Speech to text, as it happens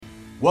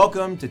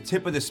Welcome to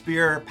Tip of the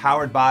Spear,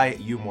 powered by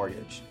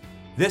UMortgage.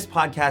 This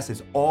podcast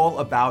is all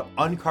about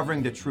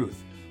uncovering the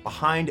truth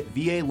behind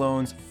VA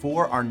loans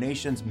for our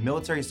nation's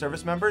military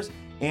service members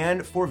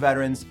and for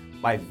veterans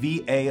by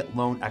VA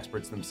loan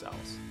experts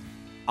themselves.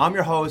 I'm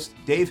your host,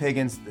 Dave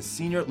Higgins, the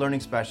Senior Learning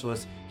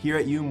Specialist here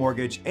at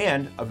UMortgage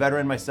and a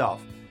veteran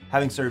myself,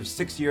 having served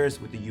 6 years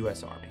with the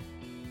U.S. Army.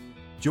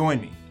 Join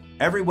me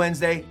every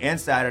Wednesday and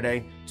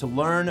Saturday to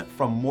learn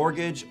from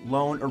mortgage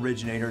loan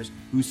originators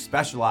who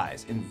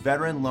specialize in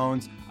veteran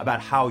loans about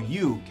how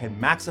you can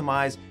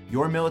maximize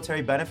your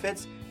military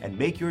benefits and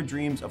make your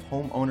dreams of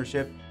home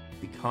ownership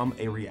become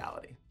a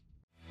reality.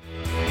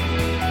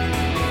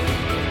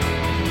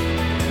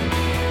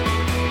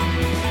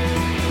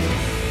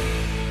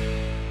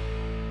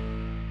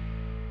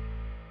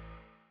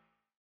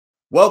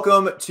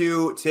 Welcome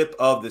to Tip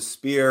of the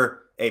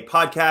Spear, a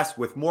podcast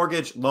with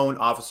mortgage loan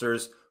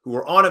officers who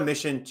are on a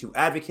mission to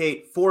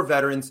advocate for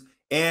veterans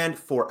and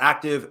for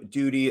active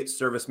duty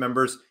service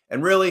members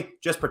and really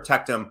just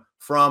protect them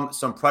from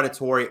some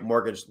predatory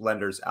mortgage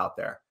lenders out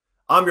there.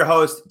 I'm your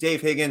host,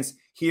 Dave Higgins,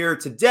 here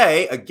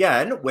today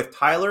again with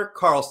Tyelr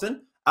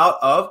Carlston out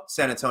of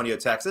San Antonio,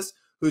 Texas,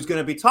 who's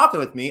going to be talking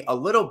with me a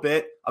little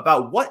bit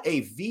about what a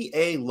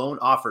VA loan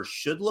offer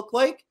should look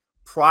like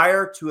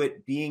prior to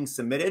it being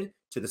submitted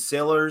to the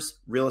seller's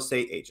real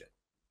estate agent.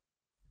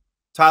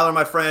 Tyler,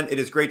 my friend, it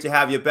is great to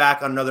have you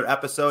back on another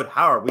episode.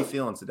 How are we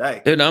feeling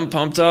today? Dude, I'm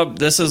pumped up.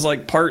 This is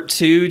like part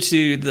 2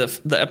 to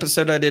the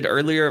episode I did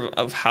earlier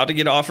of how to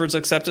get offers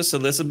accepted. So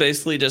this is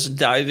basically just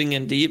diving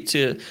in deep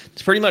to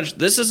pretty much,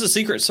 this is a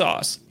secret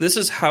sauce. This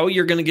is how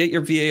you're going to get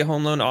your VA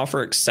home loan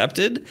offer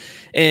accepted.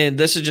 And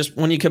this is just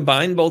when you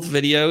combine both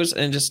videos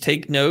and just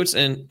take notes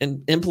and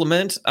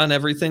implement on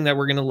everything that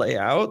we're going to lay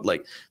out.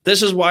 Like,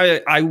 this is why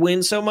I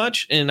win so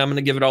much, and I'm going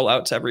to give it all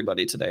out to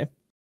everybody today.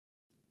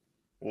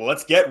 Well,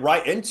 let's get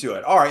right into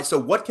it. All right. So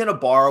what can a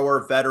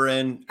borrower,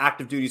 veteran,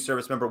 active duty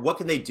service member, what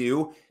can they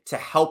do to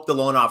help the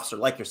loan officer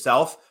like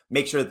yourself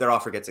make sure that their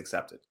offer gets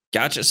accepted?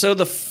 Gotcha. So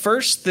the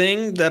first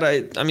thing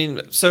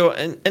that so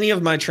in any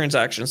of my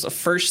transactions, the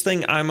first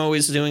thing I'm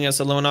always doing as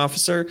a loan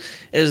officer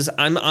is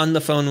I'm on the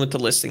phone with the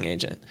listing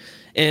agent.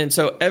 And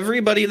so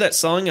everybody that's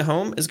selling a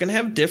home is going to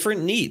have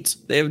different needs.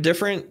 They have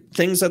different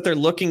things that they're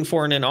looking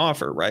for in an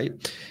offer, right?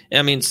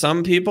 I mean,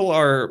 some people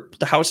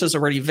the house is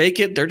already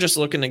vacant. They're just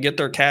looking to get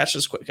their cash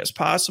as quick as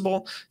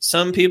possible.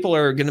 Some people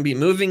are going to be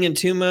moving in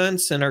 2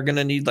 months and are going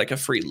to need like a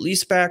free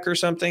lease back or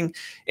something.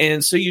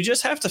 And so you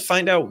just have to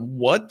find out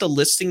what the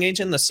listing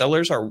agent, the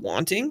sellers are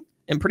wanting,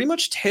 and pretty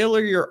much tailor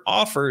your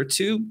offer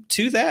to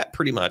that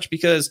pretty much.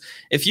 Because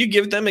if you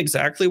give them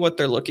exactly what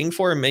they're looking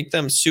for and make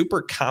them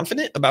super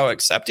confident about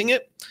accepting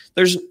it,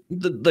 there's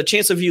the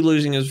chance of you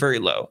losing is very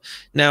low.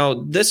 Now,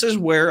 this is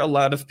where a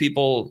lot of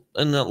people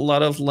and a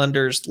lot of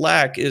lenders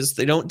lack, is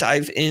they don't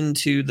dive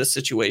into the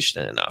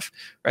situation enough,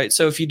 right?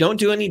 So if you don't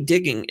do any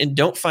digging and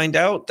don't find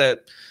out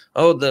that,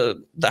 oh,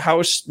 the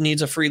house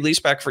needs a free lease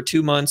back for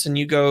 2 months, and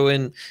you go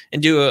and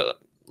do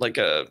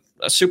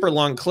a super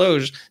long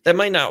close, that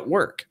might not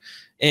work.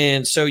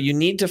 And so you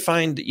need to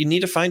find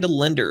a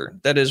lender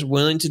that is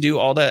willing to do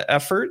all that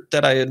effort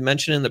that I had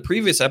mentioned in the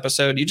previous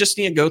episode. You just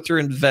need to go through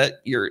and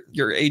vet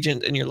your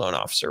agent and your loan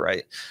officer,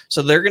 right?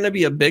 So they're going to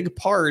be a big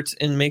part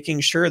in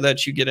making sure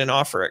that you get an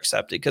offer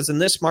accepted, because in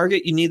this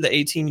market, you need the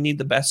A team, you need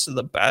the best of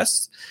the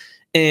best.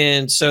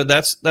 And so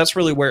that's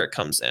really where it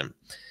comes in.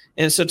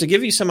 And so to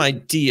give you some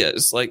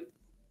ideas, like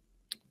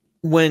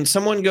when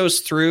someone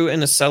goes through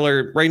and a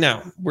seller, right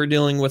now, we're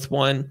dealing with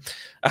one,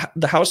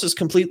 the house is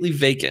completely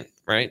vacant,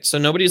 right? So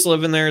nobody's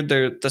living there.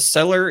 The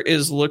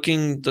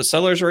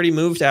seller's already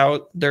moved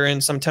out. They're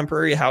in some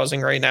temporary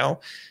housing right now,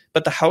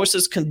 but the house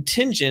is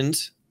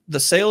contingent. The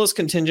sale is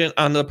contingent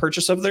on the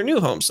purchase of their new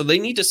home. So they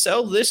need to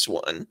sell this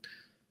one,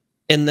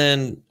 and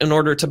then in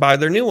order to buy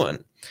their new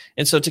one.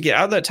 And so to get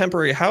out of that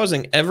temporary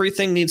housing,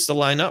 everything needs to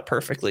line up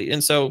perfectly.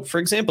 And so, for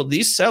example,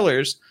 these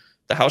sellers,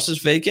 the house is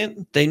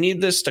vacant. They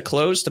need this to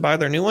close to buy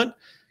their new one.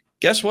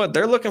 Guess what?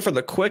 They're looking for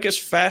the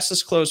quickest,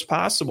 fastest close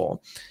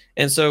possible.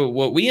 And so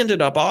what we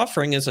ended up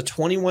offering is a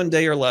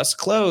 21-day or less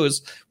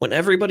close when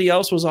everybody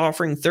else was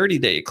offering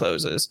 30-day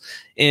closes.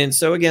 And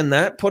so, again,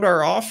 that put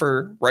our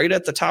offer right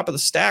at the top of the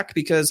stack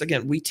because,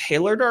 again, we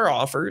tailored our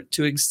offer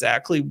to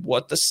exactly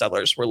what the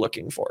sellers were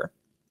looking for.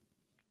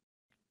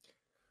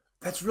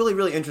 That's really,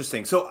 really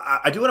interesting. So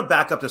I do want to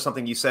back up to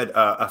something you said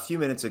a few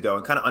minutes ago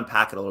and kind of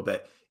unpack it a little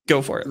bit.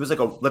 Go for it. It was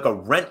like a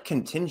rent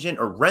contingent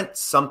or rent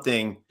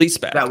something.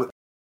 Leaseback.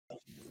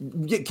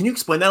 Can you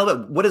explain that a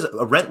little bit? What is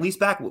a rent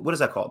leaseback? What is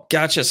that called?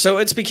 Gotcha. So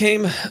it's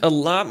became a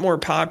lot more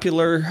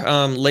popular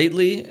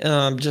lately,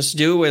 just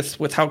due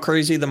with how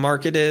crazy the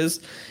market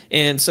is.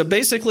 And so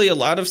basically a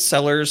lot of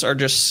sellers are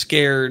just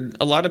scared.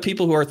 A lot of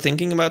people who are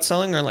thinking about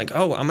selling are like,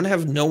 oh, I'm going to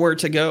have nowhere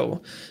to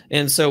go.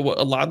 And so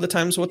a lot of the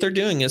times what they're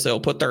doing is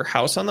they'll put their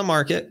house on the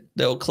market.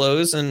 They'll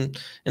close in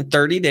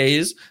 30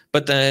 days,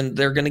 but then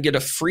they're going to get a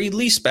free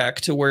lease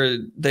back to where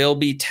they'll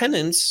be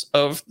tenants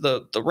of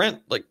the rent,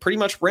 like pretty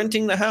much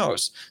renting the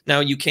house. Now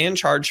you can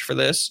charge for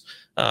this,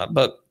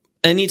 but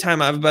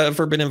anytime I've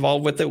ever been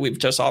involved with it, we've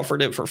just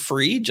offered it for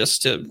free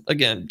just to,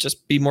 again,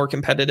 just be more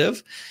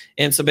competitive.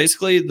 And so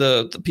basically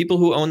the people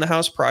who own the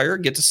house prior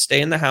get to stay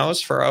in the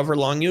house for however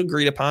long you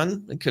agreed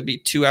upon. It could be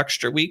 2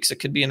 extra weeks. It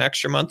could be an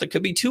extra month. It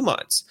could be 2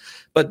 months.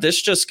 But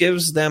this just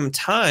gives them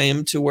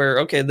time to where,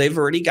 okay, they've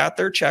already got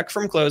their check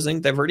from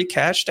closing. They've already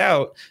cashed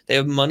out. They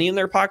have money in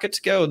their pocket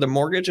to go. The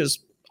mortgage is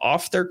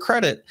off their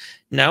credit.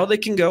 Now they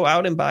can go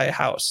out and buy a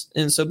house.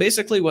 And so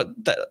basically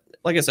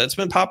like I said, it's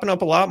been popping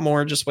up a lot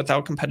more just with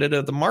how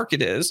competitive the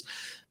market is.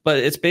 But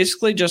it's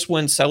basically just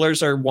when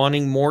sellers are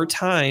wanting more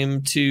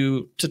time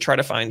to try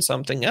to find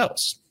something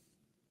else.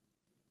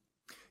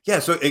 Yeah,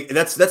 so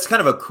that's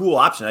kind of a cool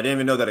option. I didn't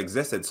even know that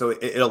existed. So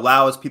it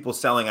allows people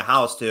selling a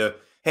house to,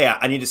 hey,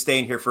 I need to stay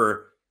in here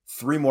for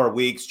 3 more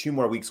weeks, 2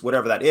 more weeks,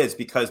 whatever that is,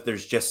 because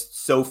there's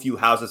just so few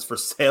houses for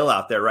sale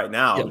out there right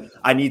now. Yeah.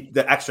 I need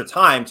the extra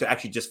time to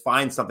actually just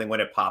find something when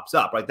it pops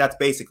up, right? That's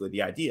basically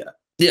the idea.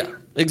 Yeah,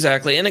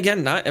 exactly. And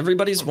again, not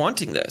everybody's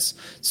wanting this.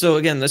 So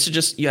again, this is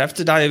just, you have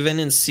to dive in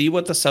and see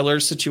what the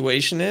seller's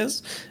situation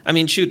is. I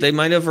mean, shoot, they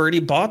might have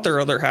already bought their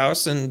other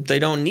house and they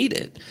don't need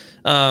it.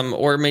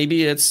 Or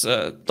maybe it's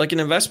like an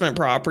investment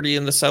property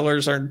and the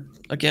sellers are,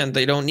 again,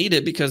 they don't need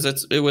it because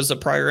it was a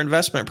prior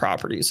investment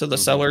property. So the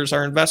sellers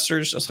are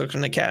investors just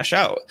looking to cash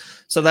out.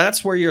 So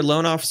that's where your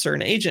loan officer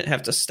and agent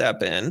have to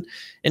step in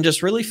and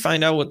just really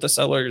find out what the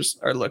sellers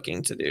are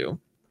looking to do.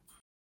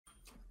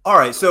 All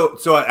right. So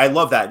I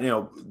love that.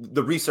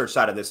 The research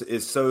side of this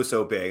is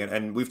so big.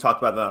 And we've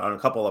talked about that on a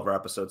couple of our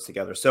episodes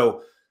together.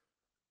 So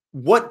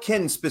what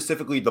can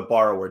specifically the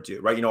borrower do,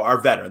 right? Our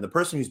veteran, the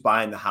person who's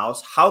buying the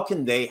house, how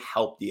can they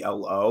help the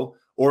LO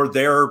or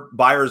their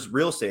buyer's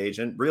real estate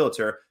agent,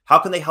 realtor? How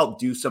can they help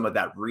do some of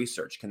that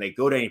research? Can they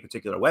go to any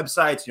particular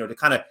websites,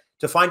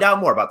 to find out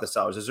more about the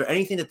sellers? Is there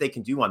anything that they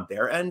can do on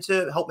their end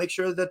to help make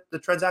sure that the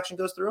transaction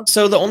goes through?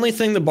 So the only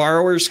thing the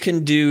borrowers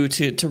can do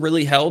to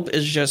really help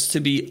is just to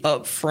be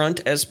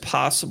upfront as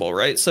possible,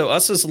 right? So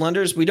us as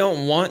lenders, we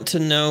don't want to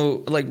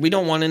know, we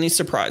don't want any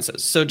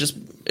surprises. So just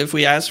if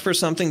we ask for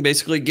something,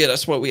 basically get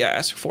us what we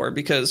ask for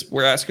because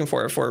we're asking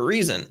for it for a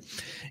reason.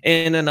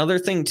 And another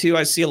thing too,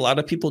 I see a lot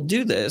of people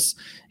do this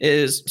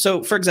is,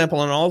 so for example,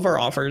 on all of our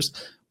offers,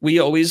 we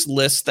always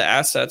list the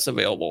assets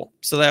available.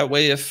 So that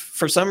way, if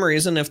for some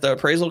reason, if the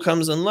appraisal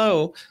comes in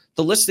low,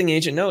 the listing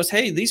agent knows,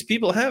 hey, these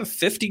people have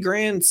 50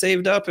 grand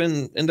saved up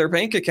in their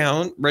bank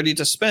account ready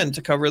to spend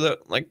to cover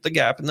the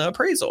gap in the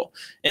appraisal.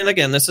 And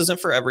again, this isn't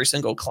for every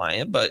single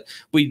client, but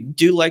we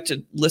do like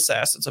to list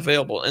assets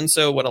available. And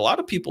so what a lot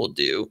of people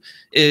do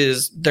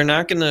is they're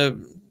not going to,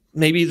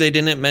 maybe they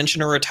didn't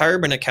mention a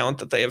retirement account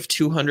that they have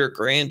 200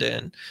 grand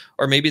in,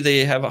 or maybe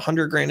they have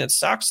 100 grand in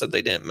stocks that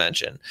they didn't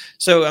mention.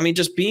 So, I mean,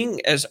 just being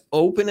as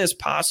open as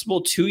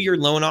possible to your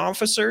loan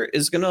officer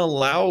is going to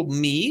allow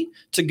me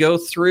to go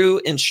through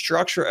and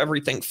structure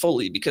everything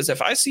fully. Because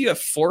if I see you have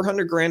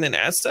 400 grand in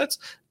assets,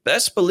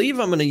 best believe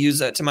I'm going to use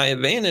that to my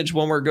advantage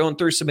when we're going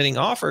through submitting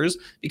offers,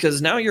 because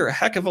now you're a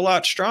heck of a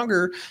lot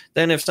stronger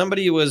than if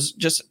somebody was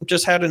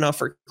just had enough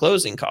for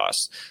closing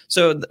costs.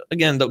 So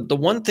again, the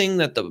one thing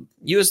that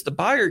you as the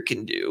buyer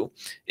can do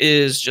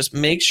is just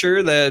make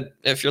sure that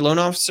if your loan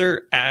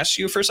officer asks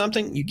you for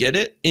something, you get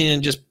it,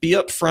 and just be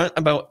upfront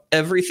about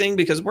everything,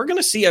 because we're going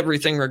to see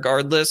everything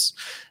regardless.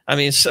 I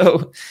mean,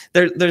 so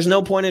there's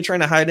no point in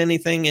trying to hide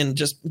anything, and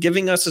just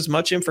giving us as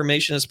much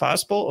information as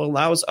possible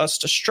allows us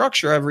to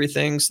structure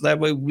everything so that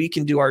way we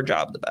can do our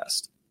job the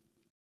best.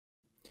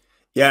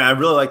 Yeah, I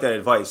really like that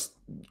advice.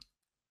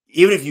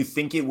 Even if you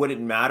think it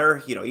wouldn't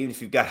matter, even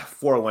if you've got a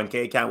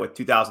 401k account with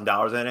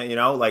 $2,000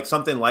 in it,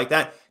 something like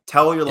that,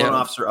 tell your loan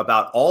officer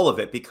about all of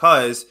it,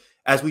 because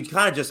as we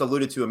kind of just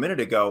alluded to a minute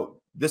ago,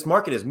 this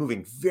market is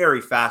moving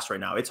very fast right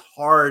now. It's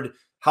hard.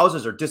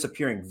 Houses are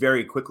disappearing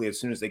very quickly as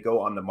soon as they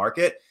go on the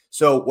market.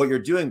 So what you're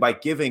doing by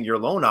giving your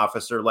loan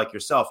officer like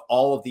yourself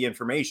all of the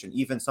information,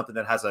 even something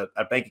that has a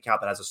bank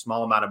account that has a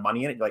small amount of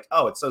money in it, you're like,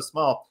 oh, it's so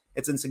small,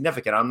 it's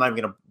insignificant, I'm not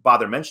even going to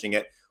bother mentioning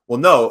it. Well,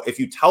 no, if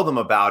you tell them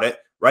about it,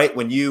 right,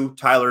 when you,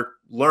 Tyler,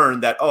 learn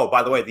that, oh,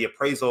 by the way, the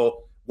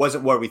appraisal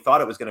wasn't where we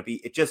thought it was going to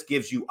be, it just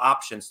gives you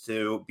options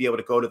to be able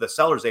to go to the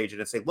seller's agent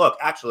and say, look,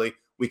 actually,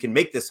 we can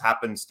make this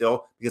happen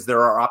still, because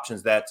there are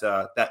options that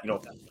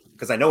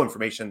because I know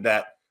information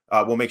that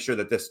we'll make sure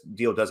that this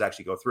deal does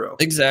actually go through.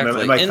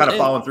 Exactly. Am I kind of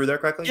following through there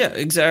correctly? Yeah,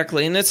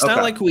 exactly. And it's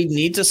not like we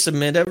need to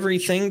submit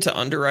everything to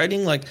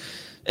underwriting.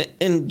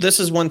 And this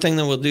is one thing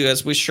that we'll do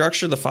as we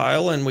structure the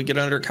file and we get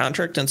under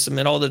contract and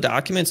submit all the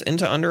documents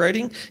into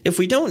underwriting. If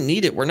we don't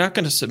need it, we're not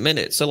going to submit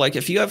it. So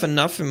if you have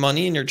enough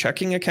money in your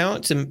checking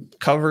account to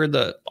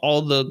cover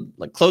all the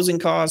closing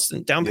costs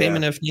and down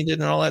payment if needed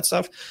and all that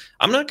stuff,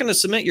 I'm not going to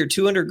submit your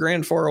 200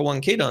 grand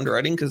 401k to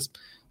underwriting, because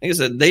like I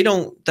said,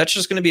 that's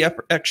just going to be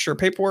extra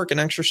paperwork and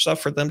extra stuff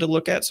for them to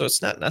look at. So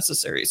it's not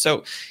necessary.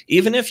 So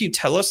even if you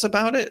tell us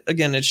about it,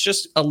 again, it's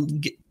just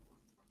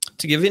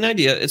to give you an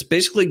idea, it's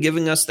basically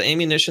giving us the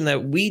ammunition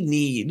that we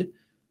need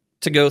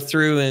to go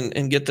through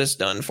and get this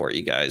done for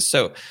you guys.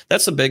 So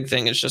that's a big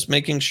thing. It's just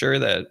making sure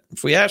that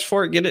if we ask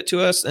for it, get it to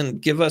us and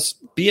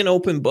be an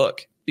open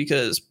book,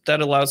 because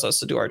that allows us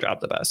to do our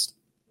job the best.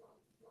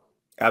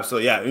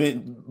 Absolutely. Yeah. I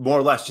mean, more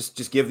or less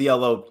just give the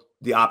LO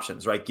the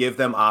options, right? Give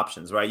them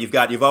options, right?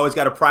 You've always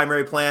got a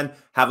primary plan,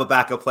 have a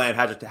backup plan,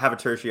 have a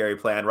tertiary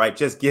plan, right?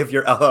 Just give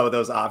your LO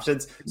those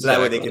options so that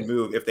way they can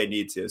move if they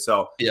need to.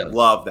 So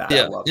love that.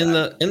 Yeah. Love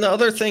that. And the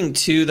other thing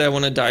too that I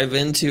want to dive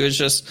into is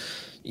just,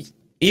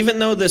 even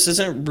though this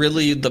isn't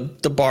really the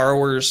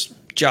borrower's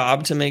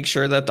job to make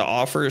sure that the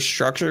offer is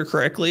structured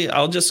correctly,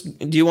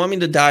 do you want me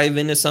to dive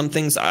into some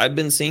things I've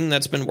been seeing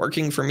that's been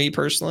working for me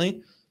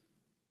personally?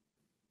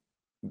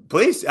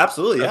 Please.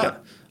 Absolutely. Yeah. Okay.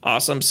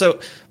 Awesome.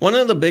 So one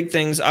of the big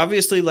things,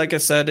 obviously, like I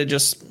said,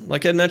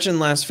 like I mentioned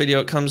last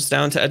video, it comes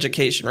down to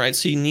education, right?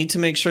 So you need to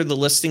make sure the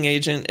listing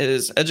agent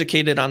is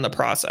educated on the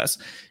process.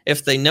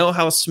 If they know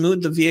how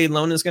smooth the VA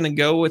loan is going to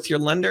go with your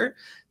lender,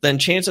 then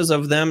chances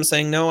of them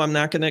saying, no, I'm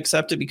not going to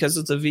accept it because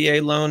it's a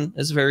VA loan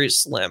is very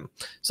slim.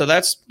 So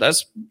that's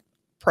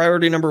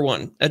priority number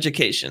one,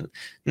 education.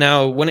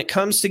 Now, when it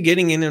comes to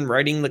getting in and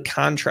writing the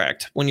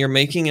contract, when you're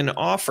making an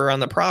offer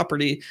on the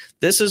property,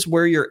 this is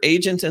where your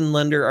agent and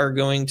lender are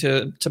going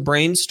to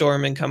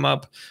brainstorm and come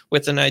up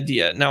with an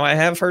idea. Now,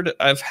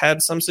 I've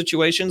had some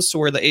situations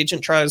where the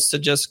agent tries to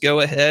just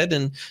go ahead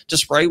and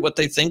just write what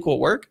they think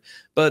will work.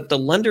 But the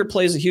lender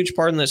plays a huge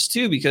part in this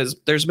too, because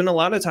there's been a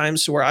lot of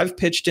times where I've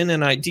pitched in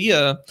an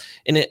idea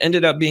and it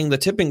ended up being the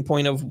tipping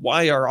point of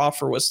why our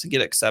offer was to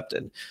get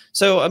accepted.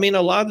 So, I mean,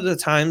 a lot of the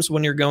times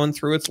when you're going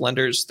through with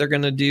lenders, they're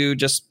going to do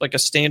just like a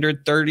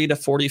standard 30 to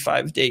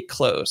 45 day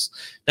close.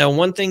 Now,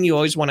 one thing you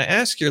always want to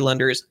ask your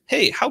lender is,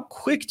 hey, how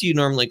quick do you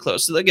normally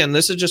close? So again,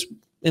 this is just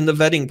in the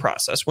vetting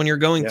process. When you're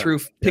going through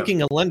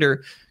picking a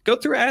lender, go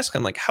through, ask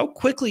them like, how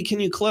quickly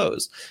can you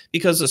close?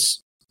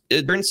 Because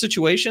during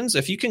situations,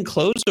 if you can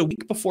close a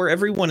week before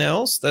everyone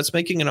else that's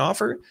making an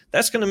offer,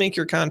 that's going to make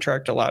your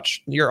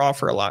your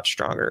offer a lot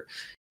stronger.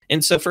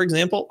 And so, for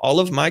example,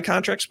 all of my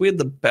contracts, we had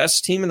the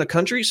best team in the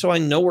country, so I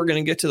know we're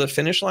going to get to the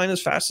finish line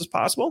as fast as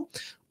possible.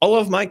 All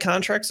of my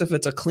contracts, if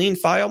it's a clean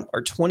file,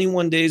 are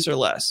 21 days or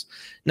less.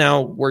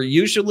 Now, we're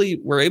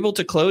able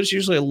to close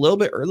usually a little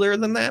bit earlier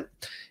than that.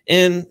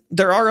 And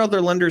there are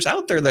other lenders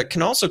out there that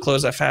can also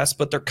close that fast,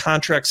 but their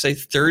contracts say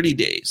 30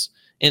 days.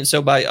 And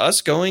so by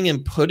us going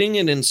and putting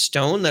it in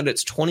stone that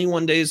it's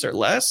 21 days or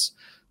less,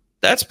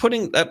 that's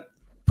putting that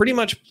pretty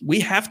much we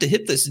have to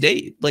hit this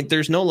date. Like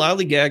there's no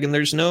lollygag and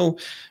there's no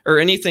or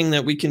anything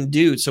that we can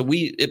do. So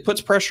it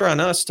puts pressure on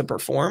us to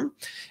perform.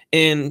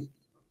 And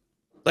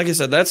like I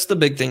said, that's the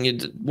big thing.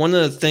 One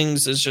of the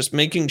things is just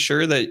making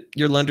sure that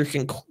your lender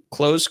can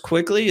close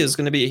quickly is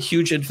going to be a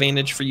huge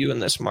advantage for you in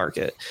this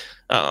market.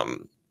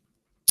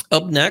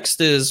 Up next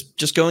is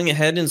just going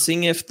ahead and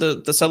seeing if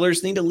the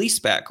sellers need a lease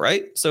back,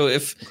 right? So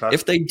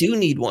if they do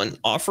need one,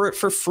 offer it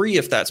for free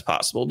if that's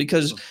possible,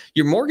 because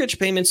your mortgage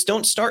payments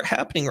don't start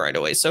happening right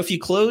away. So if you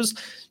close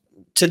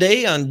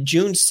today on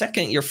June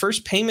 2nd, your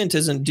first payment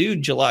isn't due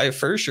July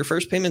 1st. Your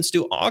first payment's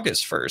due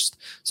August 1st.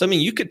 So, I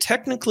mean, you could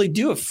technically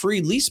do a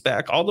free lease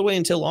back all the way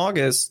until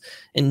August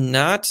and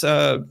not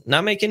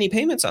make any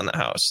payments on the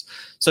house.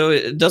 So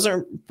it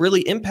doesn't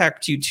really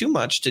impact you too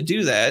much to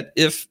do that.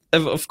 If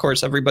of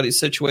course, everybody's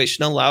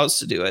situation allows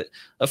to do it.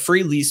 A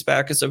free lease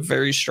back is a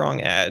very strong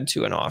add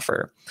to an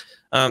offer.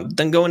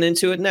 Then going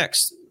into it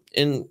next.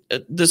 And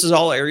this is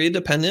all area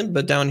dependent,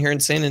 but down here in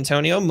San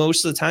Antonio,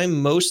 most of the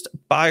time, most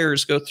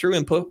buyers go through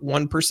and put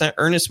 1%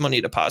 earnest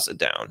money deposit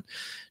down.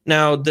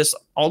 Now,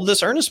 all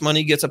this earnest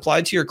money gets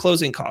applied to your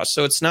closing costs.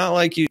 So it's not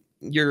like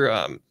you're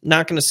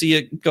not going to see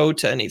it go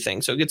to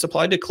anything. So it gets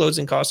applied to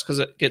closing costs because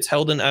it gets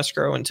held in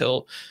escrow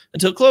until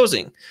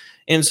closing.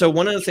 And so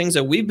one of the things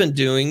that we've been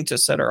doing to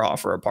set our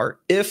offer apart,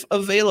 if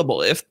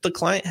available, if the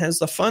client has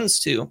the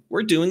funds to,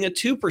 we're doing a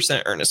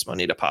 2% earnest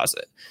money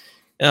deposit.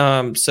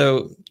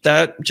 So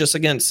that just,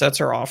 again, sets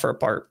our offer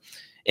apart.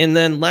 And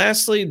then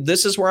lastly,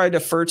 this is where I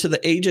defer to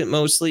the agent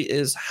mostly,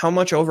 is how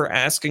much over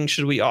asking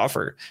should we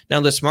offer? Now,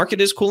 this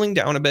market is cooling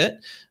down a bit.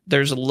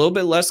 There's a little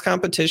bit less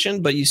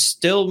competition, but you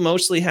still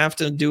mostly have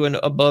to do an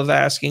above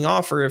asking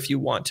offer if you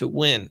want to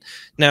win.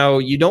 Now,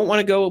 you don't want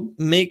to go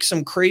make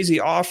some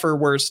crazy offer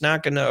where it's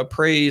not going to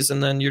appraise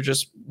and then you're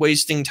just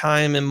wasting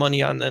time and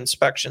money on the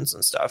inspections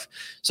and stuff.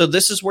 So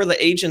this is where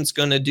the agent's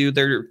going to do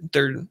their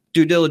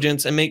due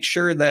diligence and make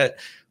sure that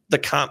the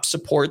comps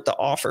support the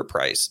offer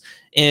price.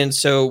 And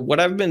so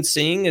what I've been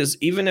seeing is,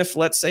 even if,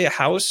 let's say, a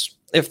house,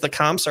 if the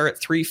comps are at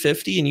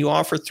 350 and you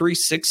offer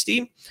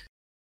 360.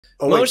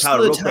 Oh, wait,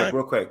 Tyler,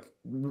 real quick.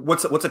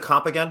 What's a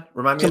comp again?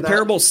 Remind me of that.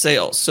 Comparable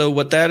sales. So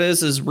what that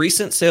is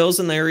recent sales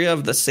in the area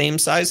of the same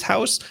size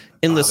house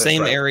in the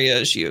same area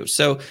as you.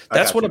 So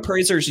that's what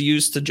appraisers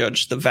use to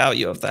judge the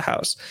value of the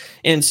house.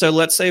 And so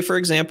let's say, for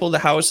example, the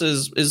house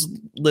is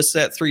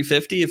listed at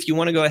 350. If you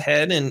want to go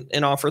ahead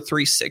and offer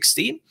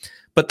 360,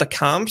 but the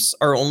comps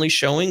are only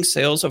showing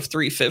sales of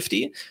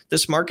 350,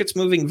 this market's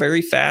moving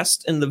very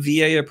fast and the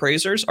VA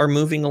appraisers are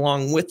moving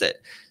along with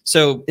it.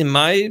 So in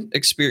my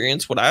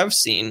experience, what I've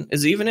seen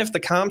is even if the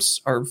comps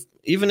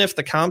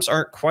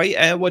aren't quite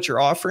at what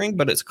you're offering,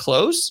 but it's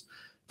close,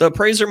 the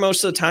appraiser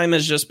most of the time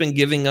has just been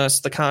giving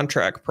us the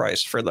contract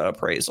price for the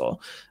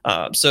appraisal.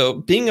 So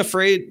being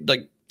afraid,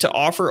 like, to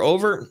offer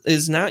over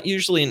is not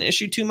usually an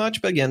issue too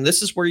much. But again,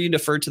 this is where you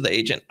defer to the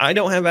agent. I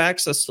don't have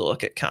access to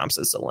look at comps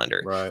as a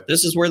lender. Right.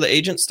 This is where the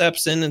agent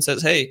steps in and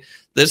says, hey,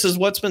 this is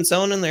what's been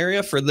selling in the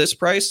area for this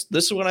price.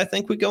 This is what I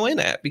think we go in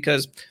at.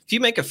 Because if you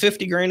make a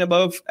 50 grand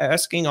above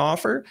asking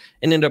offer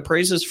and it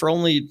appraises for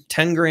only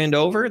 10 grand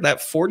over,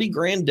 that 40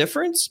 grand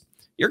difference,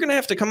 you're going to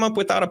have to come up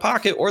with out of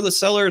pocket, or the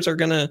sellers are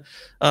going to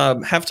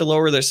have to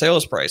lower their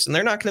sales price. And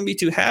they're not going to be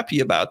too happy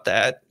about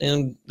that.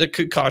 And that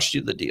could cost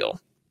you the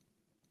deal.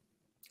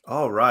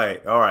 All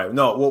right.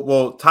 No,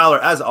 well, Tyler,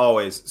 as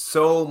always,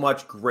 so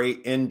much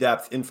great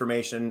in-depth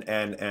information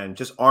and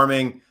just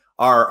arming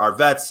our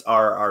vets,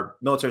 our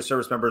military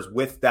service members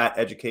with that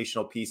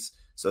educational piece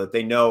so that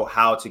they know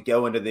how to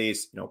go into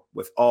these,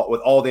 with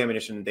all the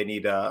ammunition they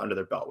need under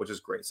their belt, which is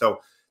great.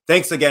 So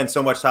thanks again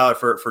so much, Tyler,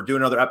 for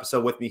doing another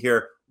episode with me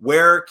here.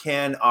 Where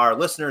can our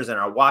listeners and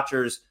our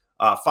watchers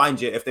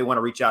find you if they want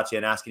to reach out to you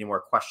and ask any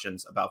more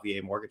questions about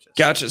VA mortgages?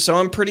 Gotcha. So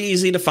I'm pretty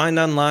easy to find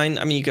online.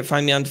 I mean, you can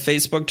find me on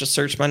Facebook. Just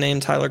search my name,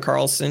 Tyler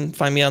Carlston.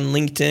 Find me on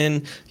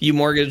LinkedIn.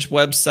 UMortgage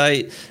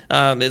website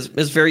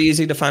is very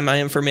easy to find my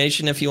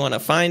information if you want to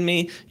find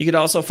me. You could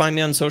also find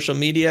me on social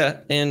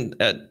media, and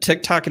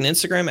TikTok and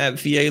Instagram at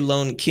VA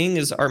Loan King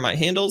are my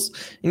handles.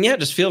 And yeah,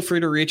 just feel free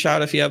to reach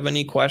out if you have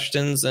any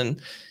questions. And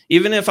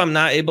even if I'm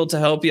not able to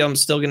help you, I'm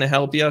still going to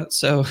help you.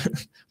 So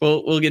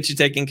we'll get you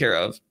taken care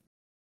of.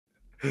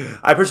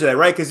 I appreciate that,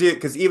 right?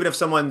 Because even if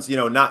someone's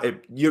not,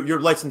 you're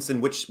licensed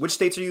in which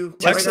states are you?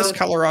 Texas, right now?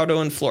 Colorado,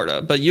 and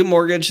Florida. But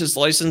UMortgage is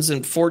licensed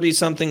in 40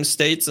 something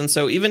states, and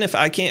so even if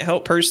I can't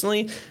help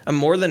personally, I'm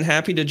more than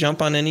happy to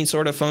jump on any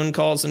sort of phone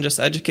calls and just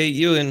educate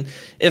you. And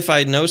if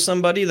I know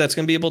somebody that's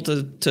going to be able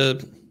to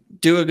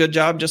do a good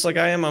job, just like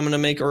I am, I'm going to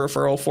make a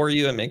referral for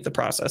you and make the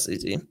process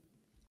easy.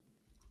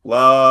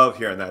 Love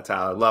hearing that,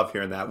 Tyler. Love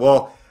hearing that.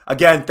 Well,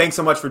 again, thanks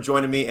so much for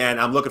joining me, and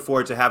I'm looking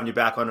forward to having you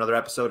back on another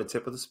episode of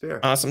Tip of the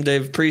Spear. Awesome,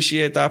 Dave.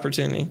 Appreciate the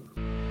opportunity.